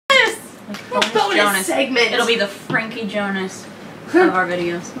Like bonus Jonas segment. It'll be the Frankie Jonas of our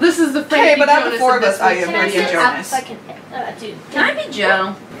videos. This is the Frankie Jonas. But out of the four of us, I am Frankie Jonas. Dude, can I be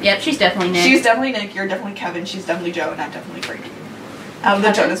Joe? Yep, she's definitely Nick. She's definitely Nick. You're definitely Kevin. She's definitely Joe, and I'm definitely Frankie. Out of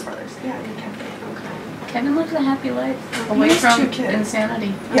the Jonas Brothers. Yeah, you're Kevin. Okay. Kevin lives a happy life away from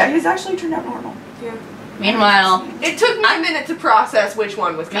insanity. Yeah, he's actually turned out normal. Yeah. Meanwhile, it took me a minute to process which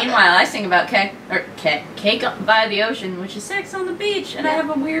one was Kevin. Meanwhile, I sing about cake by the ocean, which is sex on the beach, and I have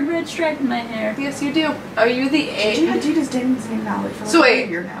a weird red stripe in my hair. Yes, you do. Are you the A? Dude is dating the same Valley for so wait, a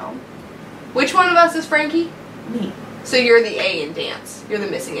year now. Which one of us is Frankie? Me. So you're the A in dance. You're the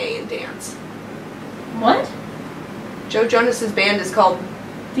missing A in dance. What? Joe Jonas's band is called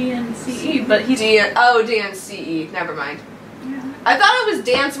DNCE, but he's DNCE. Never mind. Yeah. I thought it was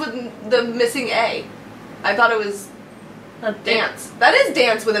dance with the missing A. I thought it was dance. That is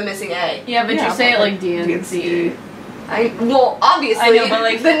dance with a missing A. Yeah, but you say it like DNCE. Well, obviously, I know, but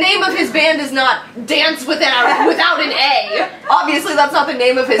like, the name of his band is not Dance without an A. Obviously, that's not the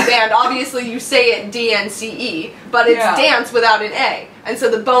name of his band. Obviously, you say it DNCE, but it's Dance without an A. And so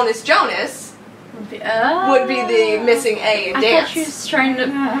the bonus Jonas would be the missing A in dance. I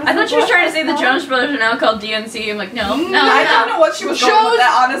thought she was trying to say the Jonas Brothers are now called DNC. I'm like, no. I don't know what she was going with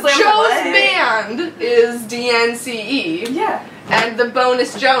that, honestly. Joe's band is DNCE. Yeah. And the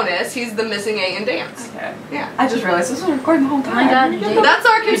bonus Jonas, he's the missing A in dance. Okay. Yeah. I just realized this was recording the whole time. Oh my god. That's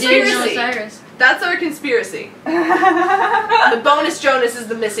our conspiracy. That's our conspiracy. The bonus Jonas is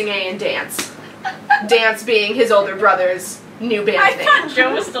the missing A in dance. Dance being his older brother's new band name. I thought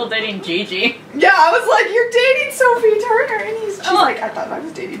Joe was still dating Gigi. Yeah, I was like, you're dating Sophie Turner, and she's like, I thought I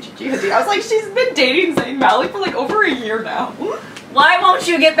was dating Gigi Hadid. I was like, she's been dating Zayn Malik for like over a year now. Why won't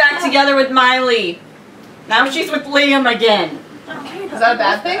you get back together with Miley? Now she's with Liam again. Okay, is that a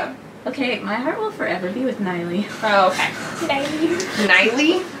bad thing? Okay, my heart will forever be with Niley. Oh, okay.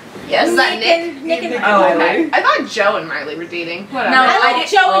 Niley? Yes, is that Nick? Oh, okay. I thought Joe and Miley were dating. Whatever. No, I did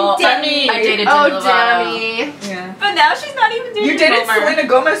Joe and Demi. I dated Demi. Yeah. But now she's not even dating You dated Selena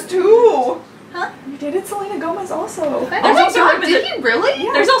Gomez too. Huh? You dated Selena Gomez also. There's also rumor did he really?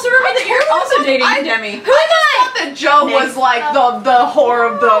 Yeah. There's also rumor that you're also dating Demi. Who thought that Joe was like the whore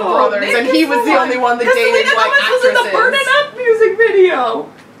of the brothers, and he was the only one that dated like actresses? Selena Gomez was in the Burn It Up music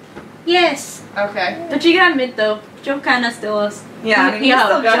video. Yes. Okay. But you gotta admit though, Joe kinda still was. Yeah, I mean, he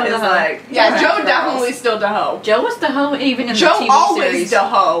still got his like. Yeah, Joe definitely still the hoe. Joe was the hoe even in the Joe TV always series. the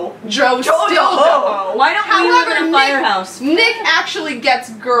hoe. Joe still the hoe. Why don't we live in a firehouse? Nick actually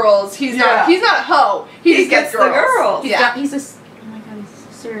gets girls. He's not a hoe. He just gets girls. The girls. He's a oh my god, he's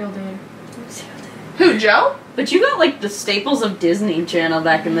a serial dater. Who, Joe? But you got like the staples of Disney Channel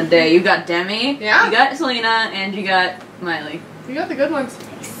back in the day. You got Demi, yeah. You got Selena, and you got Miley. You got the good ones.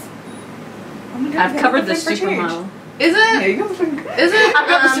 Oh my god, I've covered the supermodel. Is it? Yeah, you got the I've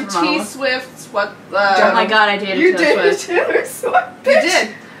got the T Swift's what? Oh my god, I dated you Taylor Swift. Taylor Swift. You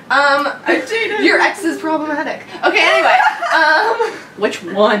did. I dated. Your ex is problematic. Okay, anyway. Which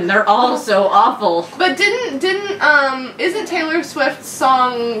one? They're all so awful. But isn't Taylor Swift's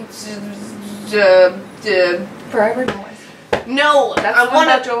song Forever Noise? No,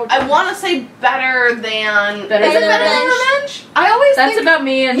 I wanna say better than Revenge? I always That's think about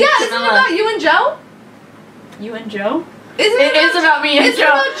me and isn't it about you and Joe? You and Joe? It is about me and Joe.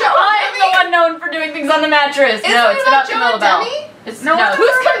 About Joe I'm the one known for doing things on the mattress. No, it's about Camilla Bell. Who's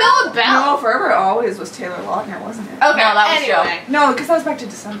Camilla Bell? No, Forever Always was Taylor Lautner, wasn't it? Okay, no, that was Joe. No, because that was Back to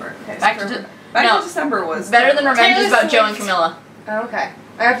December. Okay, Back to December was Better Than Revenge is about Joe and Camilla. Okay,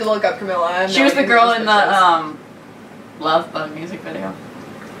 I have to look up Camilla. She was the girl in the Love Bug music video.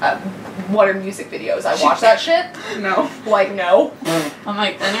 What are music videos? I watch that shit? No. Like, no. I'm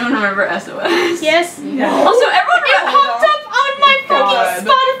like, anyone remember SOS? Yes. No. Also, everyone got hopped up on my fucking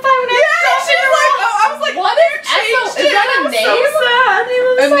Spotify when she's like, I was like, what is SOS? Is that a name? So sad.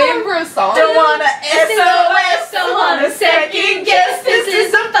 A name for a song? Don't wanna SOS, don't wanna second guess. This is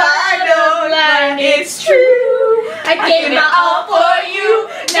the final line. It's true. I gave my all for you.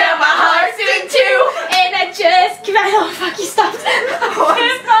 Now my heart's in two, and I just give out. Oh fuck! You stopped.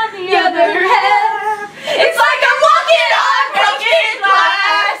 on the other half. It's like I'm walking on broken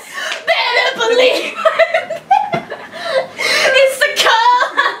glass. Better believe it's the call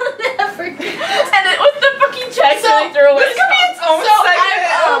I'll never get. And it was the fucking check that I threw away. This could be its own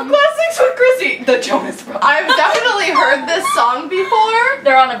segment. Classics with Christi. The Jonas Brothers. I've definitely heard this song before.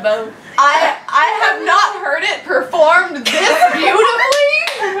 They're on a boat. I have not heard it performed this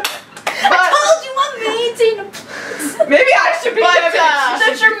beautifully. But I told you I'm meeting. Maybe I should be the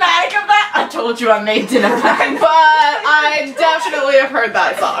dramatic of that. I told you I made dinner. But I definitely have heard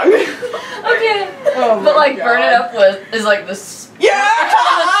that song. Okay. Oh but like God. Burn It Up is like this. Yeah.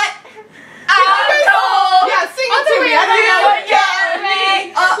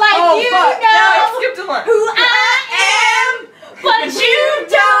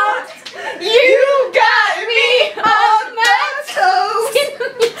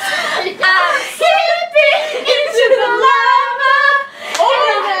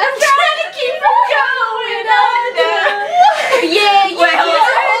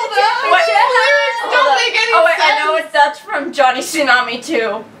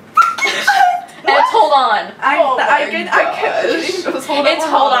 too. And it's Hold On. I kept thinking it was Hold On. It's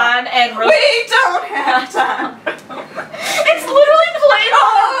Hold On and we don't have time. It's literally playing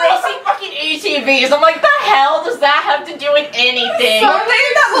on racing fucking ATVs. I'm like, the hell does that have to do with anything? So they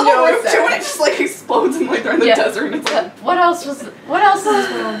made that little No roof sense. too, and it just like explodes and like they're in the desert, and it's like. What else is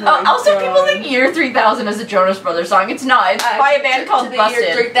also people think Year 3000 is a Jonas Brothers song. It's not. It's by a band called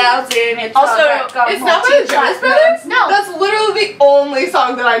Busted. 3000. It's Also, It's not by the Jonas Brothers? No. That's literally the only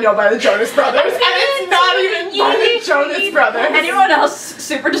song that I know by the Jonas Brothers. And it's not even by the Jonas Brothers. Anyone else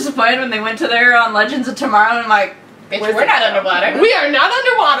super disappointed when they went to their Legends of Tomorrow and I'm like, bitch, we're not underwater. We are not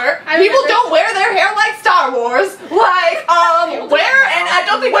underwater. People don't wear their hair like Star Wars. Like, where, and I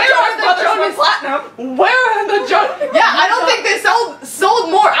don't think where are the Jonas Platinum? Where are the Jonas? Yeah, I don't think they sold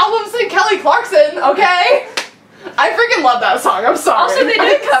more albums than Kelly Clarkson, okay? I freaking love that song, I'm sorry. Also, they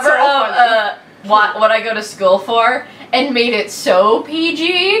did a cover So of funny. What I Go to School For and made it so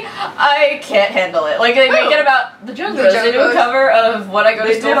PG. I can't handle it. Like, they make it about the Jonas Brothers. They do a cover of What I Go to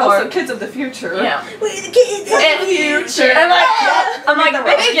They School did For. also Kids of the Future. Yeah. We're the kids of the future. I'm like,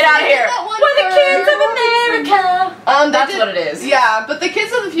 bitch, get out of here. We're the kids of America. That's what it is. Yeah, but the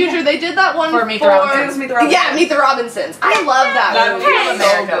Kids of the Future, they did that one For Meet the Robinsons. Meet the Robinsons. Yeah, Meet the Robinsons. I love that movie. That movie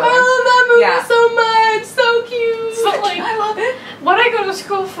is so good. I love that movie Yeah. so much. So cute. But, like, I love it. What I Go to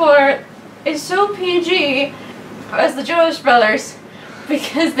School For is so PG as the Jonas Brothers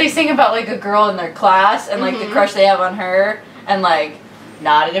because they sing about like a girl in their class and like the crush they have on her and like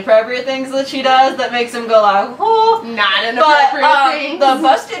not inappropriate things that she does that makes them go like, oh. Not inappropriate things. The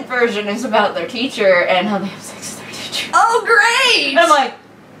Busted version is about their teacher and how they have sex with their teacher. Oh, great! And I'm like,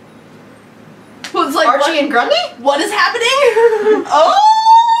 Who's like Archie and Grundy? What is happening? Oh!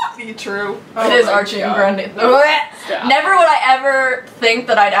 Be true. It is Archie and Grundy. Never would I ever think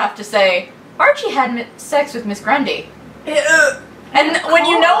that I'd have to say, Archie had sex with Miss Grundy. And when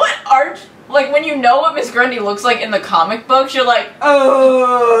you know when you know what Miss Grundy looks like in the comic books, you're like,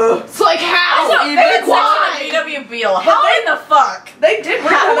 It's like how? I Even why? VW Beetle. How in the fuck? They did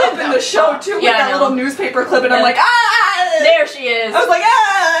bring her up in the show too with Yeah, I that know. little newspaper clip, and I'm Yeah. like, ah! There she is. I was like,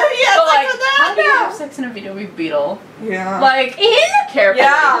 ah! Yeah, But like, sex with that how do you now. have sex in a VW Beetle? Yeah. Like, carefully.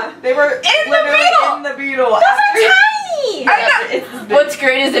 Yeah, they were literally in the Beetle. Those are tiny! It's this big. What's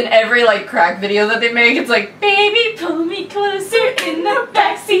great is in every like crack video that they make, it's like, baby, pull me closer in the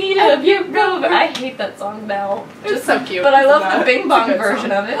backseat of your Rover. I hate that song now. Just so cute. But I love It's the Bing Bong a good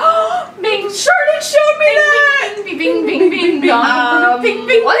version song. of it. Bing, Charlotte showed me that! bing, bing, bing, bing, bong. Bing,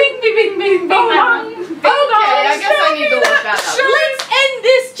 bing, what? bing, bing, bing, bing, bing, bong. Okay, I guess I need to look that up. Let's end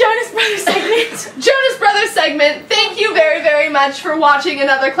this Jonas Brothers segment. Jonas Brothers segment. Thank you very, very much for watching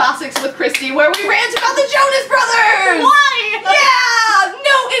another Classics with Christy, where we rant about the Jonas Brothers. Why? Yeah,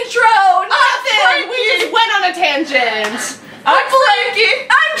 no intro, nothing. We just went on a tangent. I'm Frankie.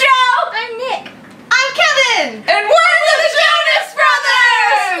 I'm Joe. I'm Nick. I'm Kevin. And we're the Jonas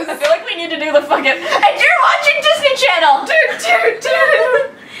Brothers. I feel like we need to do the fucking. And you're watching Disney Channel.